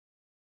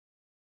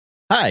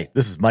Hi,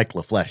 this is Mike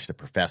LaFleche, the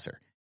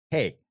professor.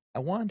 Hey, I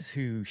wanted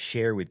to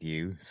share with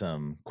you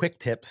some quick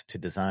tips to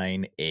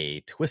design a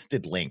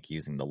twisted link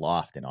using the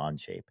loft in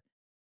Onshape.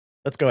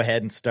 Let's go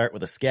ahead and start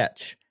with a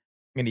sketch.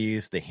 I'm going to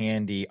use the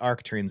handy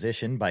arc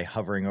transition by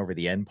hovering over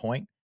the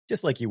endpoint,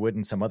 just like you would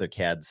in some other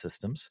CAD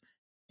systems.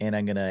 And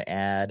I'm going to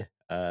add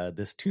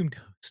this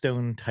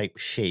tombstone type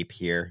shape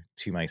here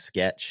to my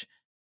sketch,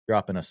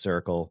 drop in a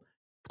circle.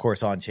 Of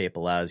course, Onshape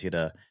allows you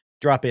to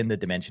drop in the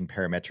dimension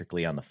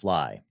parametrically on the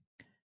fly.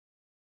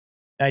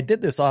 I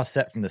did this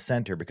offset from the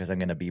center because I'm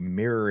going to be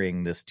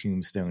mirroring this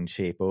tombstone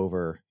shape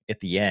over at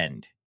the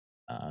end.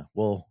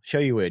 We'll show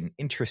you an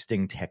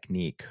interesting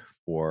technique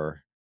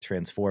for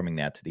transforming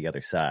that to the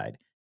other side.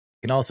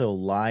 You can also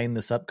line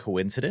this up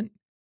coincident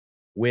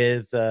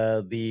with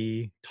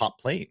the top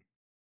plane.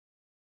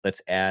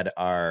 Let's add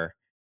our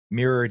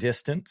mirror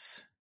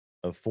distance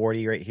of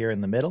 40 right here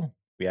in the middle.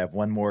 We have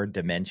one more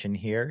dimension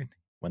here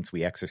once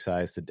we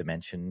exercise the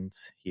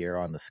dimensions here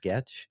on the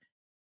sketch.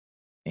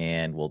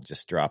 And we'll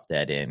just drop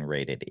that in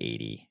right at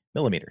 80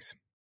 millimeters.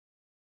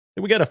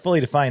 So we got a fully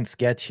defined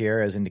sketch here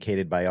as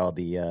indicated by all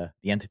the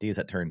entities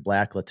that turn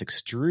black. Let's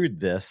extrude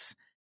this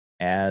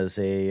as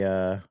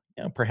a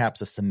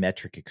perhaps a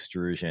symmetric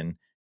extrusion.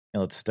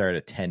 Let's start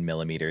at 10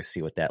 millimeters,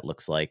 see what that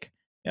looks like.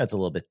 It's a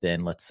little bit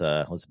thin. Let's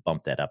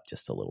bump that up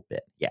just a little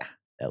bit. Yeah,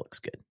 that looks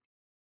good.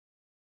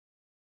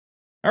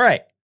 All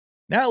right,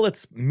 now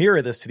let's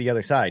mirror this to the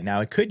other side. Now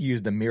I could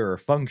use the mirror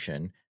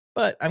function,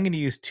 but I'm going to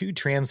use two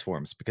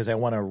transforms because I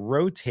want to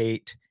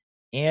rotate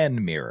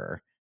and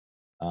mirror,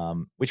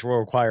 which will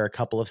require a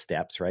couple of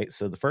steps, right?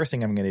 So the first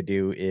thing I'm going to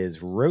do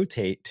is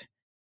rotate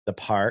the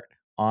part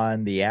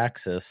on the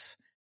axis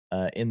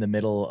in the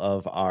middle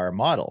of our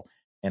model.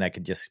 And I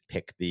could just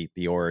pick the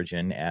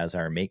origin as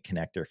our make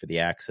connector for the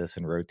axis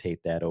and rotate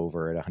that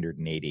over at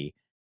 180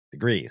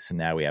 degrees. And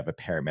now we have a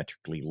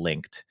parametrically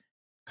linked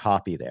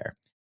copy there.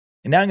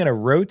 And now I'm going to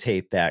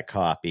rotate that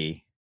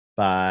copy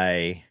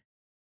by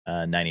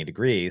 90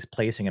 degrees,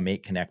 placing a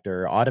make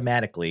connector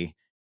automatically,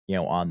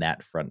 on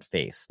that front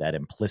face. That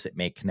implicit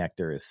make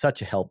connector is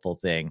such a helpful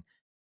thing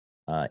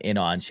in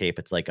Onshape.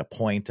 It's like a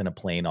point and a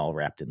plane all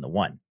wrapped in the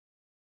one.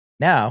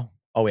 Now,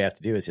 all we have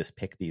to do is just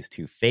pick these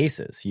two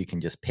faces. You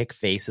can just pick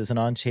faces in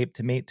Onshape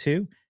to mate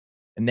to,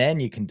 and then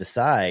you can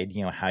decide,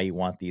 how you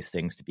want these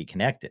things to be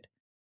connected.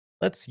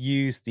 Let's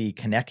use the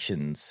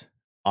connections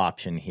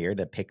option here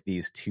to pick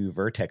these two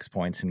vertex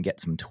points and get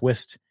some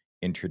twist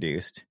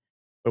introduced.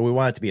 But we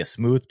want it to be a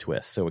smooth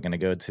twist. So we're going to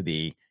go to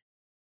the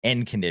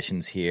end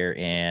conditions here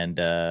and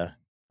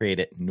create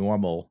it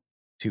normal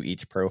to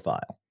each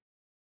profile.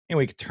 And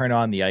we can turn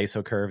on the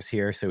ISO curves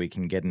here so we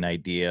can get an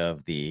idea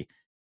of the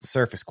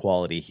surface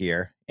quality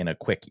here in a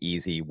quick,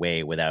 easy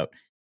way without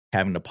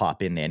having to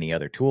pop in any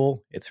other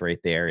tool. It's right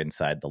there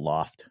inside the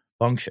loft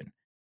function.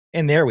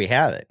 And there we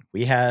have it.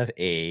 We have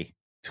a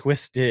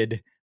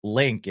twisted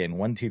link in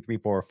 1, 2, 3,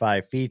 4,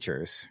 5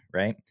 features,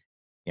 right?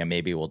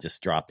 Maybe we'll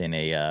just drop in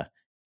a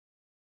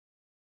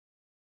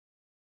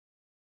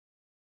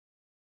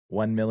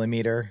 1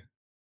 millimeter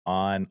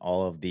on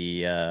all of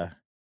the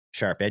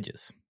sharp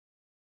edges.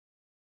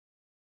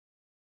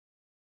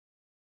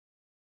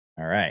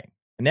 All right.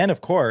 And then,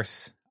 of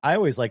course, I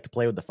always like to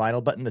play with the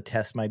final button to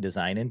test my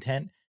design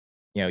intent.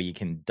 You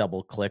can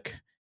double click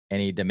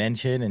any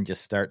dimension and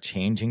just start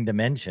changing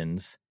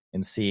dimensions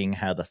and seeing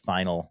how the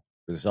final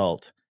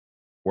result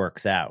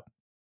works out.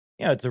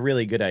 It's a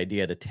really good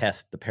idea to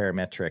test the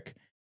parametric,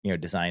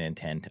 design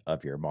intent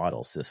of your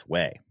models this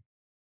way.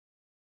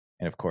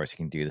 And of course, you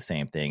can do the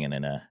same thing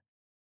in a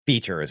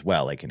feature as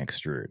well, like an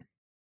extrude.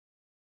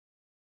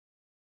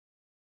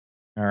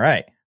 All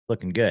right,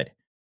 looking good.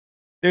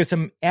 There's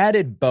some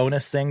added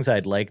bonus things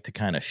I'd like to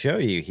kind of show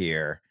you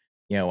here,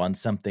 on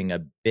something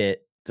a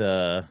bit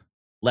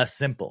less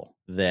simple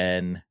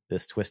than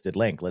this twisted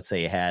link. Let's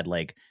say you had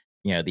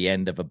the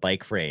end of a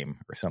bike frame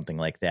or something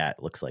like that.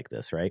 It looks like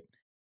this, right?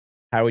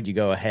 How would you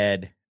go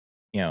ahead,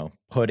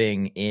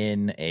 putting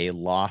in a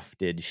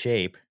lofted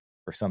shape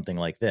for something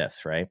like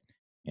this, right?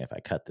 If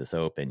I cut this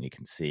open, you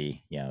can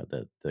see,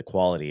 the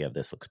quality of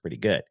this looks pretty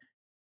good.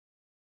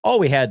 All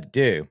we had to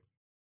do,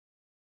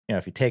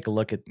 if you take a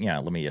look at,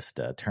 let me just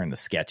turn the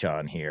sketch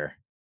on here,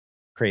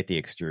 create the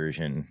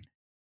extrusion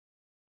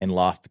and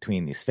loft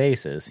between these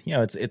faces.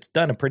 It's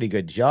done a pretty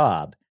good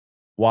job.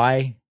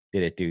 Why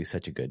did it do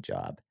such a good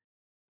job?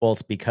 Well,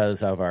 it's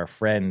because of our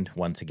friend,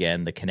 once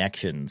again, the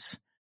connections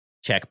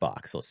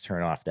checkbox. Let's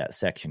turn off that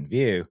section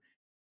view.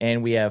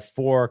 And we have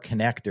 4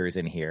 connectors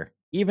in here.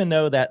 Even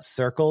though that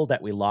circle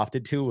that we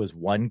lofted to was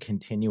one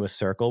continuous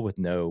circle with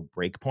no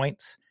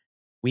breakpoints,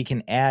 we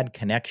can add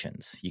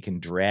connections. You can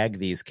drag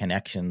these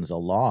connections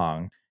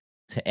along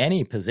to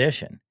any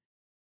position,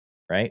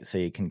 right? So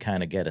you can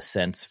kind of get a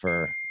sense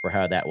for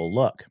how that will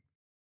look.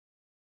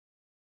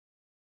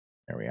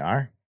 There we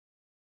are.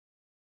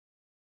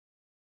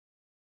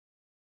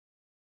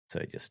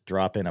 So just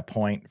drop in a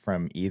point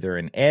from either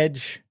an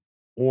edge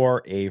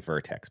or a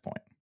vertex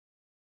point.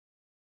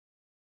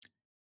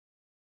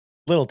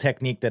 Little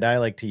technique that I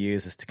like to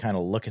use is to kind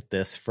of look at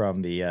this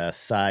from the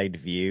side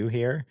view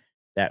here.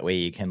 That way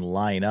you can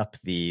line up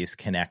these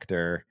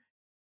connector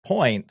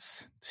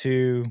points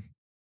to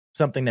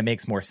something that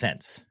makes more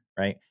sense,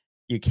 right?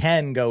 You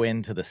can go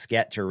into the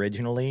sketch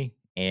originally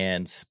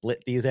and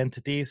split these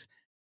entities,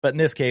 but in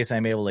this case,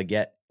 I'm able to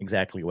get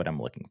exactly what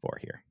I'm looking for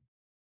here.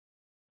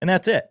 And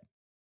that's it.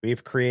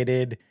 We've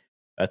created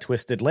a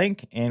twisted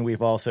link, and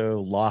we've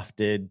also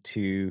lofted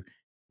to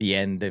the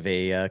end of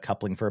a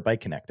coupling for a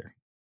bike connector.